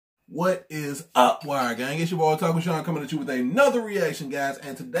What is up, Wire Gang? It's your boy Otaku Sean coming at you with another reaction, guys.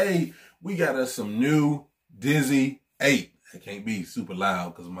 And today we got us some new DizzyEight. I can't be super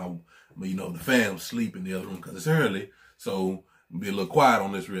loud because the fam's sleeping in the other room because it's early. So I'll be a little quiet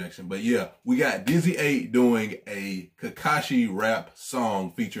on this reaction. But yeah, we got DizzyEight doing a KAKASHI rap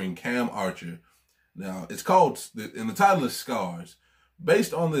song featuring Cam Archer. Now it's called, and the title is Scars.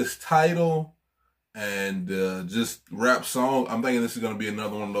 Based on this title and just rap song, I'm thinking this is going to be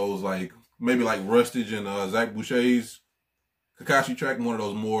another one of those, like, maybe like Rustage and Zach Boucher's KAKASHI track, one of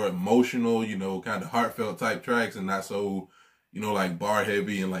those more emotional, kind of heartfelt type tracks and not so, like bar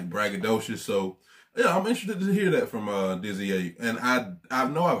heavy and like braggadocious. So yeah, I'm interested to hear that from DizzyEight. And I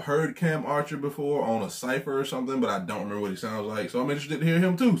know I've heard Cam Archer before on a cypher or something, but I don't remember what he sounds like. So I'm interested to hear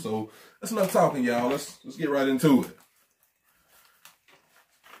him too. So that's enough talking, y'all. Let's get right into it.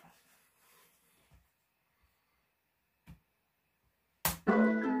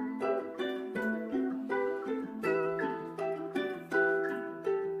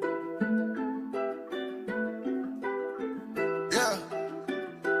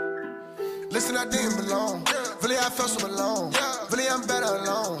 Listen, I didn't belong. Really, I felt so alone. Really, I'm better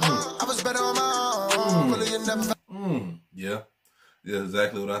alone. I was better on my own. Really, you never. Yeah,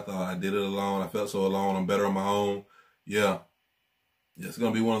 exactly what I thought. I did it alone. I felt so alone. I'm better on my own. Yeah, it's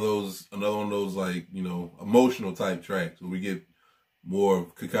gonna be another one of those like emotional type tracks where we get more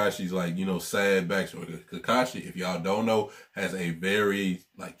of KAKASHI's like sad backstory. KAKASHI, if y'all don't know, has a very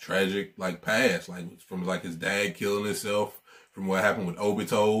like tragic like past, like from like his dad killing himself. From what happened with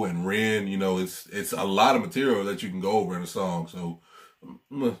Obito and Rin, it's a lot of material that you can go over in a song. So I'm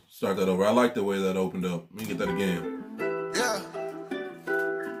gonna start that over. I like the way that opened up. Let me get that again. Yeah.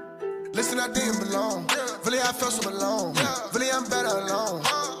 Listen, I didn't belong. Really, I felt so alone. Really, I'm better alone.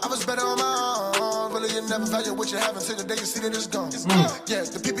 I was better on my own. Really, you never value what you have until the day you see that it's gone. Yeah,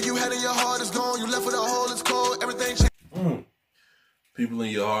 the people you had in your heart is gone. You left with a hole, it's cold. Everything changed. People in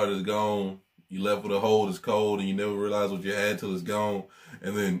your heart is gone. You left with a hole that's cold, and you never realize what you had till it's gone.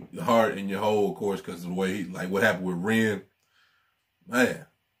 And then the heart in your hole, of course, because of the way what happened with Rin. Man,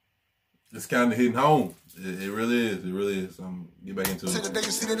 it's kind of hitting home. It really is. It really is. Get back into it. Till the day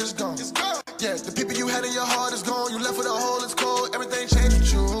you see that it's gone. Yeah, the people you had in your heart is gone. You left with a hole, it's cold. Everything changed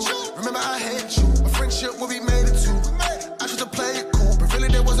with you. Remember, I hate you. My friendship, what we made it to. I should have played it cool, but really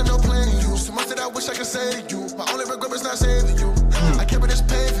there wasn't no playing you. So much that I wish I could say to you. My only regret is not saving you. I carry this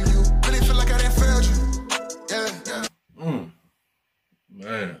pain for you. Really feel like I didn't fail you. Yeah.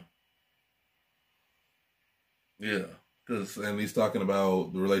 Man. Yeah. And he's talking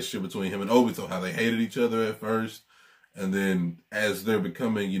about the relationship between him and Obito, how they hated each other at first. And then as they're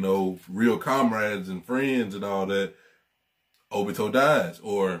becoming, real comrades and friends and all that, Obito dies.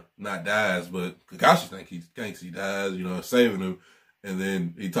 Or not dies, but Kakashi thinks he dies, saving him. And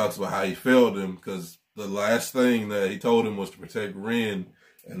then he talks about how he failed him because the last thing that he told him was to protect Rin.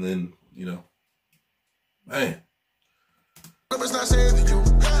 And then, man. It's not saving you.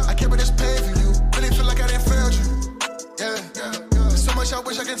 I carry this pain for you. Really feel like I didn't fail you. Yeah. There's so much I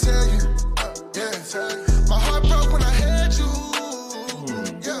wish I could tell you. Yeah. My heart broke when I had you.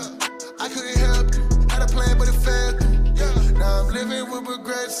 Yeah. I couldn't help you. Had a plan, but it failed you. Yeah. Now I'm living with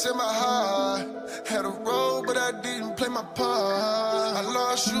regrets in my heart. Had a role, but I didn't play my part. I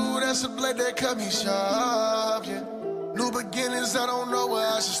lost you, that's a blade that cut me sharp. Yeah. New beginnings, I don't know where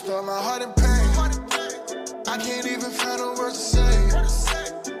I should start. My heart in pain. I can't even find the words to say.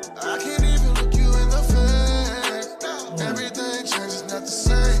 I can't even look you in the face. Everything changes, not the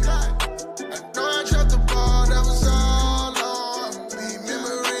same. I know I dropped the ball, that was all on me.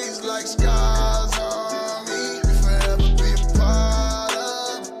 Memories like scars on me. You forever be a part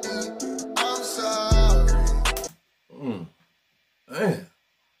of me. I'm sorry. Man.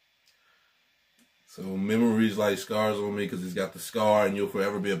 So memories like scars on me because he's got the scar, and you'll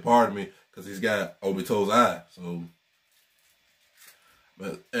forever be a part of me because he's got Obito's eye. So,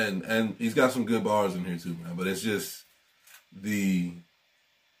 but and he's got some good bars in here too, man. But it's just the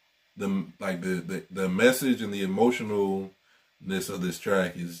message and the emotionalness of this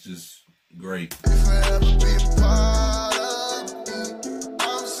track is just great.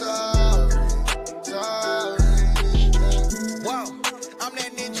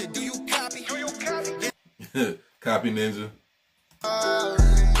 Copy ninja.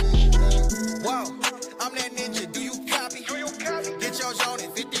 Wow, I'm that ninja. Do you copy? Get yours on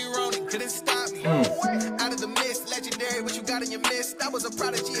it. 50 rolling, couldn't stop me. Out of the mist, legendary. What you got in your mist? I was a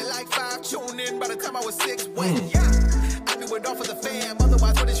prodigy at like 5. Tune in by the time I was 6. Wait, I do it all for the fam.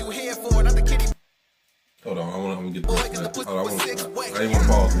 Otherwise, what is you here for? Not the kitty. Hold on, I'm gonna get this. I didn't want to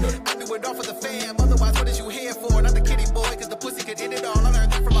pause that. I do it all for the fam. Otherwise, what is you here for? Not the kitty boy, cause the pussy could end it all. I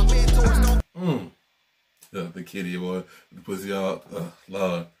learned that from my man. The kitty boy, the pussy out.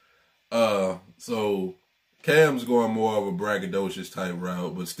 Lord. So Cam's going more of a braggadocious type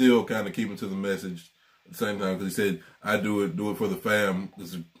route, but still kind of keeping to the message at the same time, because he said, I do it for the fam.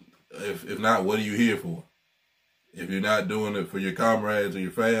 If not, what are you here for? If you're not doing it for your comrades or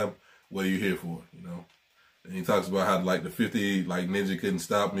your fam, what are you here for? You know? And he talks about how like the 50 like ninja couldn't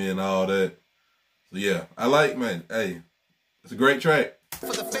stop me and all that. So yeah, I like, man, hey, it's a great track.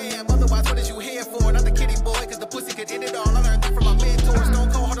 For the fam, otherwise what is you here for? Not the kitty boy, cause the pussy could end it all. I learned that from my mentors. Don't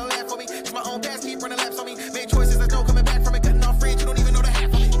go hard to laugh for me. It's my own past, keep running laps on me. Made choices, there's no coming back from it. Cutting off friends, you don't even know the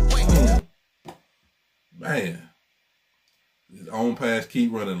half of it. Wait. Man. His own past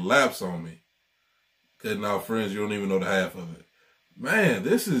keep running laps on me. Cutting off friends, you don't even know the half of it. Man,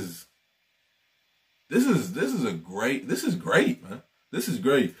 this is great, man. This is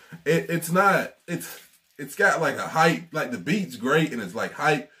great. It's got like a hype, like the beat's great and it's like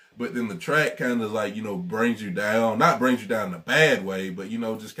hype, but then the track kind of like, you know, brings you down. Not brings you down in a bad way, but, you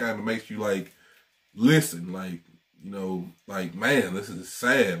know, just kind of makes you like listen, like, you know, like, man, this is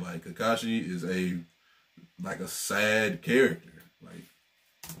sad. Like Kakashi is a sad character. Like,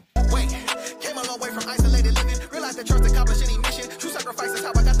 wait, came a long way from isolated living. Realized that trust accomplish any mission. True sacrifice is how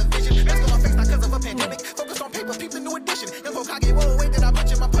I got the vision. Let's go my face not because of a pandemic. Focused on paper, peep the new edition. Young Hokage, whoa, wait, did I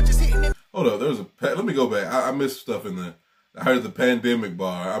mention my punches hitting it? Hold up, let me go back. I missed stuff in there. I heard the pandemic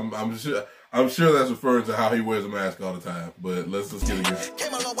bar. I'm sure that's referring to how he wears a mask all the time. But let's get it again.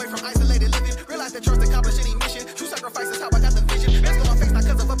 Came a long way from isolated living. Realized that trust accomplish any mission. True sacrifice is how I got the vision. Let's go my face not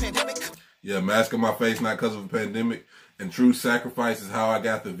because of a pandemic. Yeah, mask on my face not because of a pandemic. And true sacrifice is how I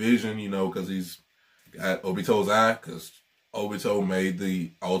got the vision, you know, because he's got Obito's eye, because Obito made the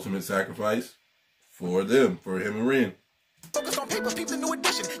ultimate sacrifice for them, for him and Rin. Focus on paper, peep the new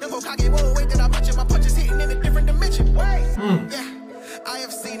edition. Young Hokage, whoa, wait, did I mention my punches hitting in a different dimension? Wait, yeah, I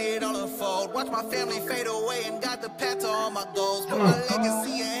have seen it all unfold. Watch my family fade away and got the path to all my goals. Put my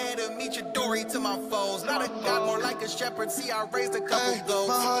legacy ahead of me, Chidori to my foes. Not a god, more like a shepherd. See, I raised a couple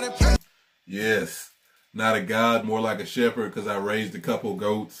goats. Yes. Not a god, more like a shepherd, because I raised a couple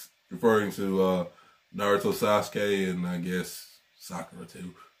goats, referring to Naruto, Sasuke, and I guess Sakura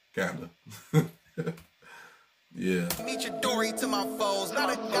too, kinda. Yeah. Meet your Dory to my foes.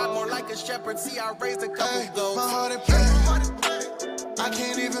 Not a god, more like a shepherd. See, I raised a couple goats. My heart in pain. I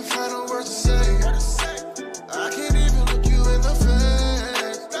can't even find no words to say. I can't even look you in the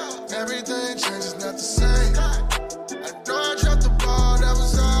face. Everything changes, not the same. I know I dropped the ball, that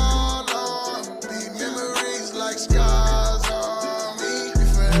was all on me. Memories like scars on me. You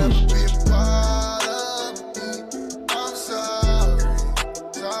forever be a part of me. I'm sorry.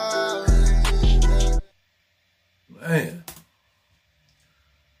 Man.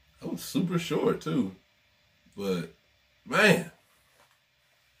 That was super short too. But man.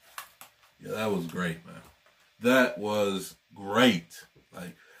 Yeah, that was great, man. That was great.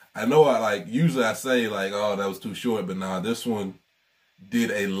 Like, I know usually I say like, oh, that was too short, but nah, this one did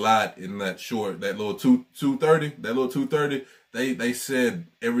a lot in that short, that little 230, they said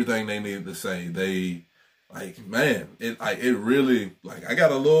everything they needed to say. They, like, man, it really, like, I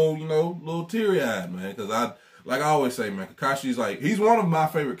got a little, you know, little teary-eyed, man, because I always say, man, Kakashi's like, he's one of my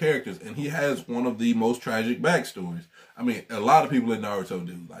favorite characters, and he has one of the most tragic backstories. I mean, a lot of people in Naruto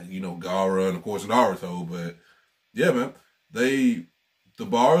do, like, you know, Gaara and, of course, Naruto, but, yeah, man, the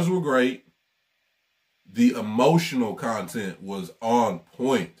bars were great. The emotional content was on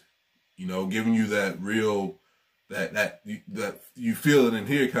point, you know, giving you that real, that you feel it in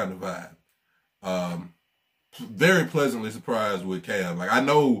here kind of vibe. Very pleasantly surprised with Cam. Like, I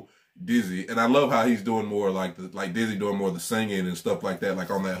know Dizzy, and I love how he's doing more like Dizzy doing more of the singing and stuff like that, like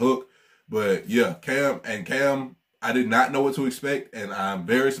on that hook. But yeah, Cam, I did not know what to expect, and I'm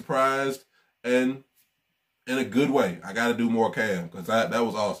very surprised, and in a good way. I got to do more Cam, because that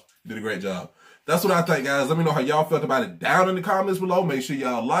was awesome. You did a great job. That's what I think, guys. Let me know how y'all felt about it down in the comments below. Make sure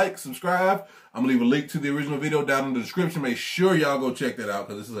y'all like, subscribe. I'm going to leave a link to the original video down in the description. Make sure y'all go check that out,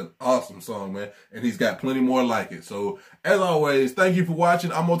 because this is an awesome song, man. And he's got plenty more like it. So, as always, thank you for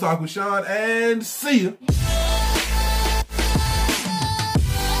watching. I'm Otaku Sean, and see ya.